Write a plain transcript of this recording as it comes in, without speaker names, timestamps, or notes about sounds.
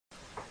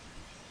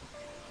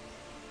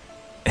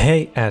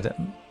Hey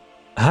Adam,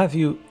 have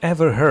you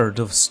ever heard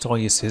of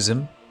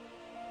stoicism?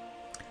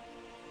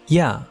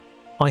 Yeah,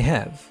 I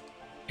have.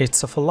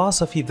 It's a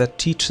philosophy that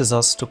teaches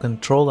us to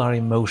control our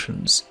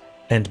emotions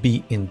and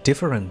be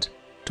indifferent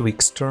to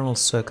external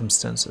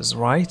circumstances,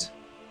 right?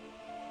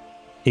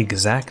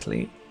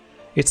 Exactly.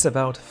 It's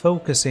about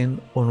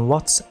focusing on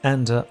what's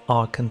under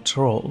our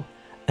control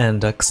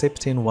and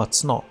accepting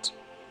what's not,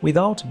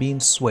 without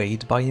being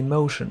swayed by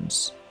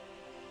emotions.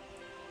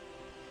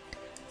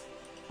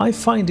 I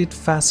find it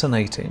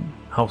fascinating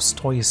how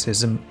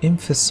Stoicism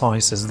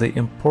emphasizes the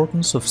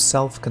importance of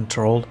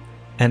self-control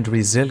and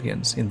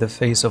resilience in the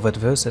face of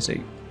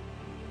adversity.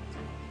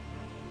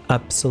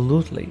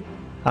 Absolutely.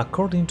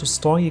 According to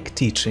Stoic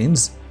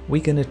teachings, we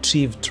can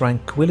achieve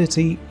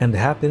tranquility and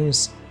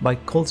happiness by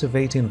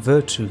cultivating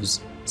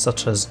virtues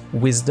such as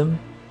wisdom,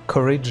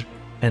 courage,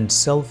 and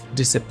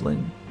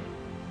self-discipline.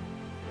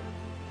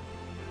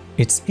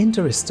 It's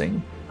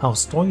interesting how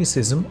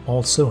Stoicism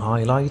also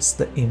highlights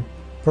the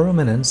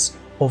impermanence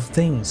of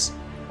things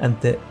and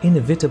the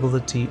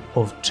inevitability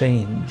of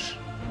change.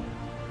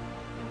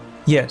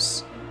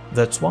 Yes,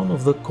 that's one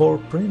of the core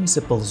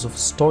principles of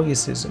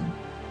Stoicism.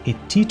 It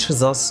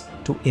teaches us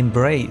to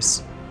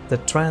embrace the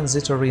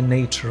transitory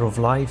nature of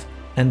life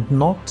and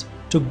not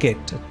to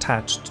get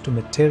attached to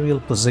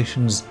material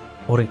possessions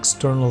or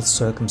external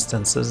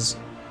circumstances.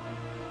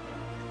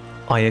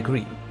 I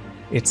agree.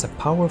 It's a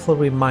powerful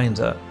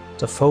reminder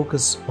to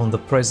focus on the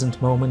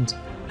present moment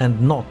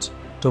and not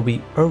to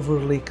be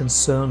overly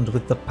concerned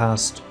with the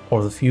past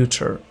or the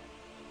future.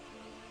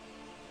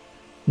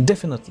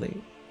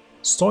 Definitely,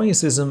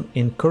 Stoicism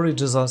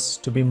encourages us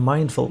to be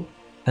mindful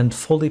and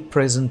fully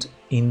present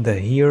in the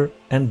here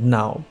and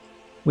now,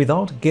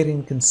 without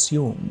getting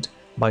consumed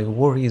by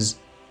worries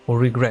or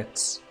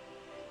regrets.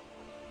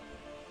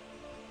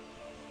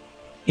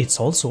 It's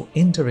also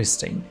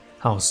interesting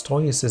how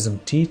Stoicism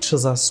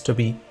teaches us to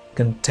be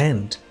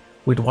content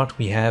with what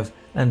we have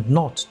and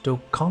not to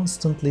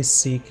constantly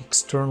seek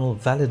external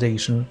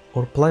validation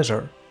or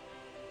pleasure.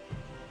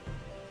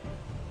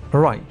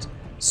 Right,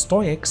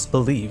 Stoics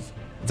believe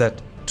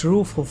that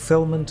true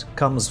fulfillment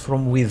comes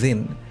from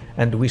within,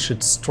 and we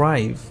should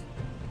strive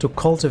to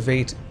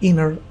cultivate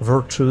inner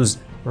virtues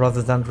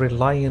rather than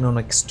relying on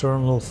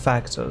external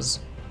factors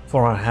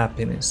for our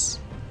happiness.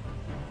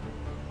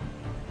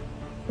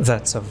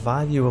 That's a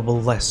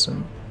valuable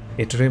lesson.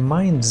 It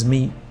reminds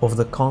me of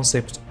the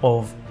concept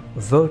of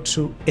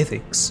virtue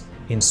ethics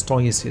in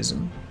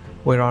Stoicism,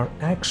 where our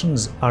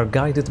actions are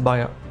guided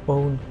by our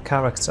own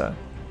character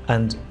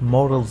and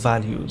moral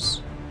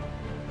values.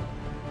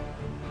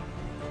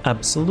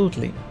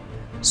 Absolutely.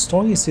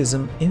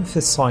 Stoicism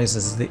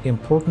emphasizes the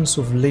importance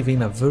of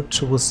living a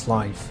virtuous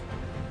life,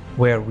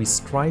 where we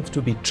strive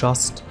to be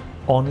just,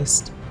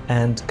 honest,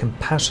 and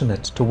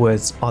compassionate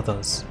towards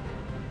others.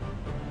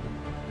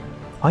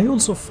 I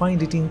also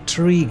find it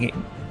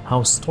intriguing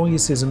how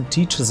Stoicism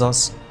teaches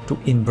us to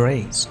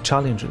embrace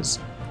challenges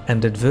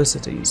and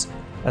adversities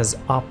as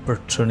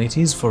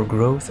opportunities for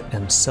growth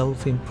and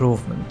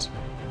self-improvement.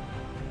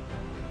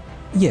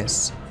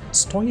 Yes,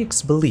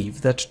 Stoics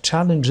believe that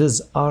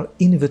challenges are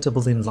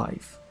inevitable in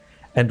life,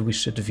 and we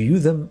should view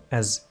them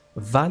as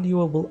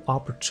valuable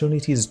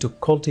opportunities to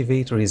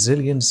cultivate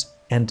resilience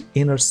and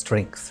inner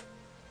strength.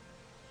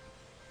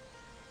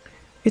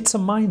 It's a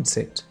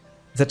mindset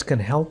that can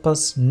help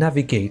us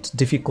navigate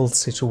difficult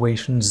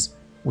situations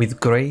with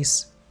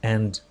grace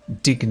and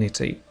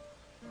dignity.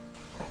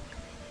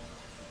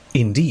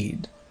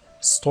 Indeed,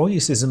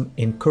 Stoicism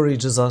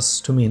encourages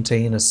us to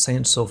maintain a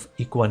sense of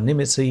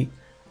equanimity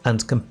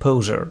and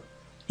composure,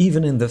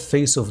 even in the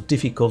face of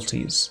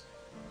difficulties,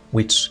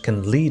 which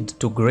can lead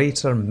to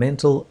greater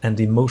mental and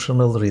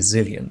emotional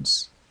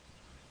resilience.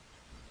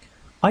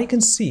 I can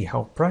see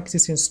how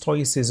practicing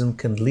Stoicism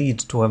can lead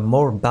to a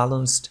more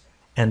balanced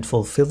and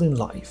fulfilling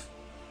life.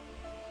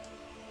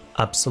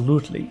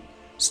 Absolutely,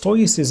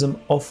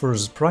 Stoicism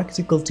offers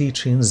practical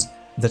teachings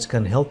that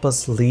can help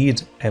us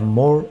lead a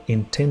more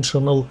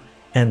intentional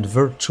and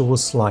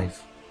virtuous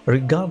life,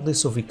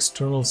 regardless of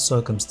external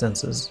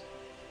circumstances.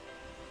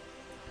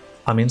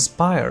 I'm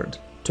inspired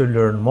to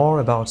learn more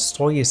about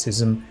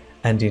Stoicism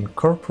and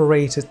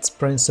incorporate its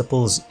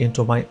principles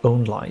into my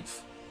own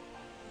life.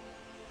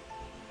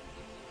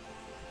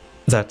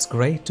 That's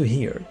great to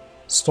hear.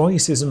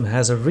 Stoicism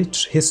has a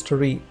rich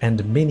history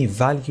and many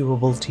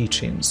valuable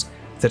teachings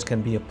that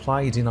can be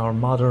applied in our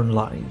modern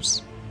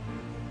lives.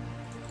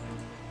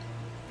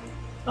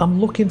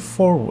 I'm looking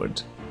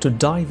forward to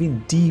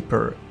diving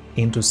deeper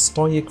into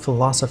Stoic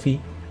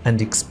philosophy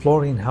and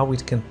exploring how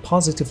it can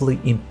positively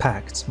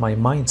impact my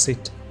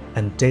mindset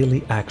and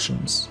daily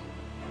actions.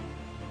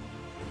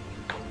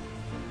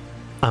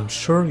 I'm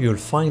sure you'll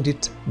find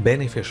it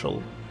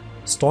beneficial.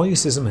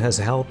 Stoicism has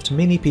helped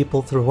many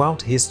people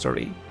throughout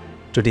history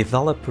to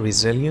develop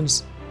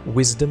resilience,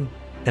 wisdom,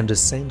 and a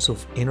sense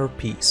of inner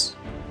peace.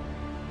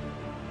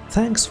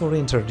 Thanks for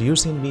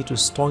introducing me to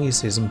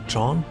Stoicism,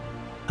 John.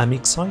 I'm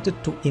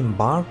excited to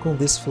embark on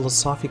this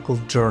philosophical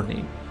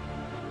journey.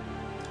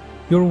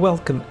 You're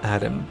welcome,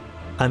 Adam.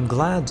 I'm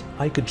glad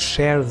I could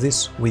share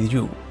this with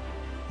you.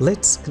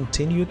 Let's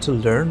continue to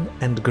learn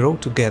and grow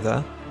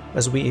together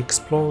as we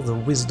explore the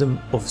wisdom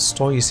of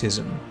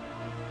Stoicism.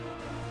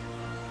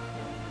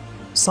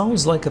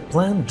 Sounds like a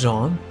plan,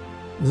 John.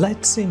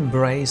 Let's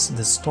embrace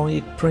the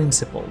Stoic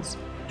principles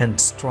and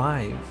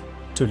strive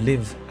to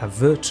live a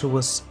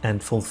virtuous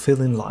and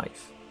fulfilling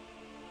life.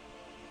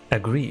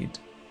 Agreed.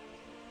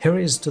 Here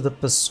is to the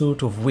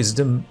pursuit of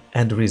wisdom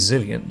and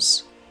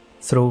resilience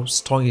through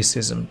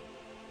Stoicism.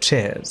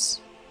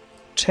 Cheers.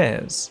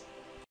 Cheers.